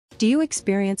Do you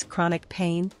experience chronic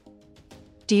pain?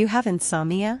 Do you have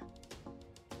insomnia?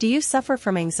 Do you suffer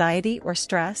from anxiety or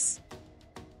stress?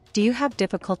 Do you have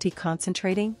difficulty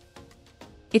concentrating?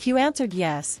 If you answered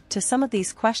yes to some of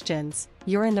these questions,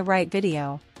 you're in the right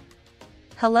video.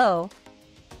 Hello.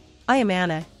 I am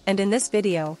Anna, and in this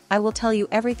video, I will tell you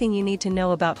everything you need to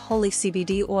know about Holy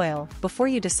CBD oil before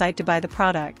you decide to buy the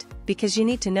product, because you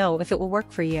need to know if it will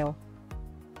work for you.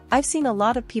 I've seen a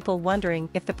lot of people wondering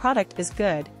if the product is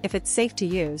good, if it's safe to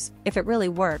use, if it really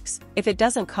works, if it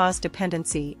doesn't cause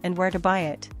dependency, and where to buy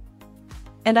it.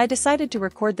 And I decided to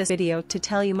record this video to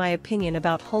tell you my opinion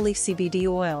about Holy CBD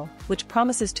oil, which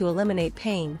promises to eliminate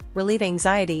pain, relieve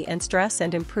anxiety and stress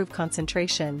and improve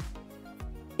concentration.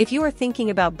 If you are thinking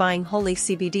about buying Holy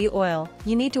CBD oil,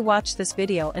 you need to watch this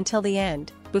video until the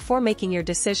end, before making your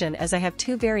decision, as I have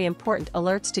two very important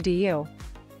alerts to do you.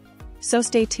 So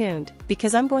stay tuned,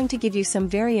 because I'm going to give you some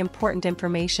very important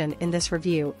information in this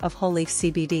review of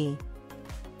WHOLELEAF CBD.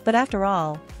 But after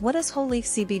all, what is WHOLELEAF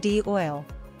CBD oil?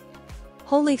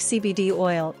 WHOLELEAF CBD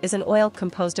oil is an oil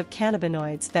composed of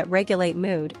cannabinoids that regulate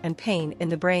mood and pain in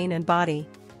the brain and body.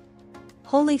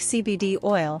 WHOLELEAF CBD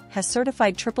oil has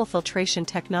certified triple filtration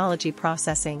technology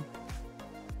processing.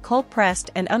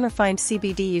 Cold-pressed and unrefined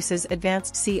CBD uses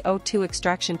advanced CO2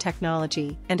 extraction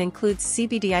technology and includes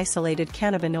CBD-isolated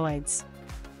cannabinoids.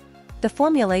 The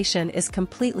formulation is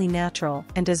completely natural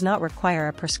and does not require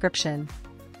a prescription.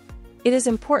 It is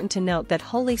important to note that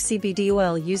WHOLELEAF CBD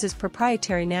oil uses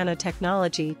proprietary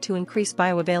nanotechnology to increase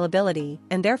bioavailability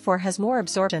and therefore has more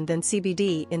absorption than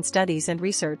CBD in studies and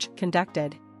research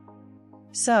conducted.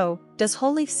 So, does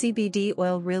WHOLELEAF CBD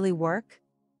oil really work?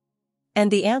 And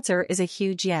the answer is a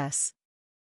huge yes.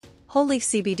 WHOLELEAF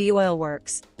CBD oil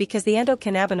works because the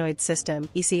endocannabinoid system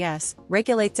 (ECS)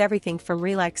 regulates everything from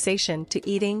relaxation to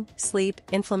eating, sleep,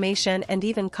 inflammation, and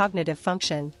even cognitive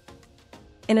function.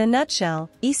 In a nutshell,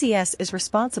 ECS is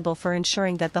responsible for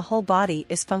ensuring that the whole body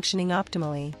is functioning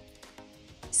optimally.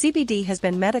 CBD has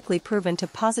been medically proven to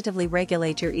positively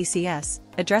regulate your ECS,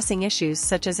 addressing issues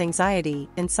such as anxiety,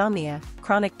 insomnia,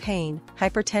 chronic pain,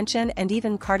 hypertension, and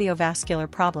even cardiovascular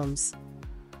problems.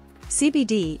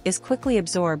 CBD is quickly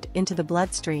absorbed into the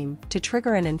bloodstream to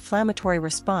trigger an inflammatory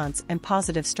response and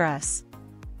positive stress.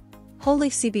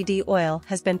 WHOLELEAF CBD oil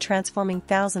has been transforming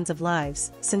thousands of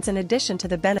lives, since in addition to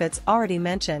the benefits already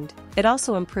mentioned, it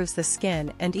also improves the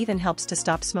skin and even helps to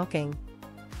stop smoking.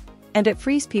 And it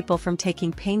frees people from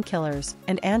taking painkillers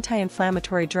and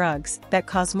anti-inflammatory drugs that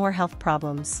cause more health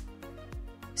problems.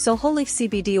 So WHOLELEAF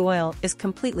CBD oil is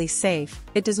completely safe,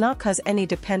 it does not cause any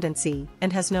dependency,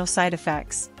 and has no side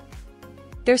effects.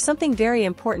 There's something very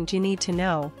important you need to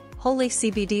know: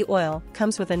 WHOLELEAF CBD oil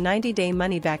comes with a 90-day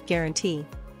money-back guarantee.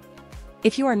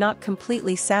 If you are not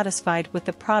completely satisfied with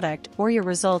the product or your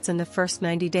results in the first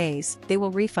 90 days, they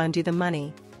will refund you the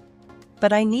money.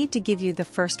 But I need to give you the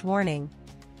first warning.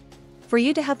 For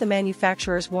you to have the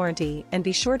manufacturer's warranty and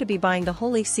be sure to be buying the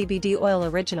WHOLELEAF CBD oil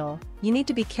original, you need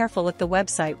to be careful with the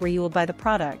website where you will buy the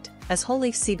product, as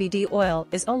WHOLELEAF CBD oil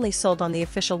is only sold on the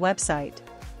official website.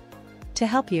 To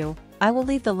help you, I will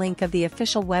leave the link of the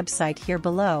official website here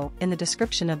below in the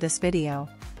description of this video.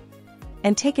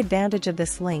 And take advantage of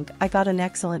this link. I got an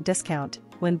excellent discount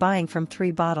when buying from 3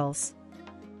 bottles.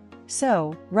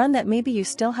 So, run that maybe you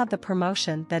still have the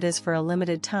promotion that is for a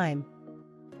limited time.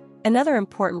 Another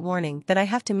important warning that I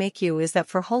have to make you is that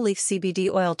for WHOLELEAF CBD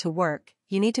oil to work,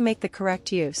 you need to make the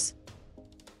correct use.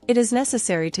 It is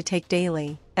necessary to take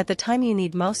daily, at the time you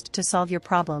need most to solve your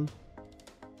problem.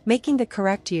 Making the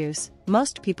correct use,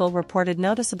 most people reported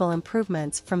noticeable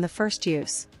improvements from the first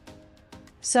use.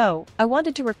 So, I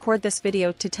wanted to record this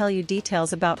video to tell you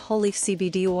details about WHOLELEAF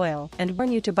CBD oil and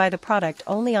warn you to buy the product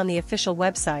only on the official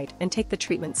website and take the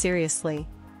treatment seriously.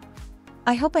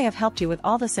 I hope I have helped you with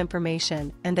all this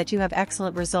information and that you have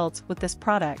excellent results with this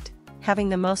product, having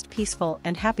the most peaceful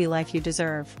and happy life you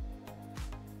deserve.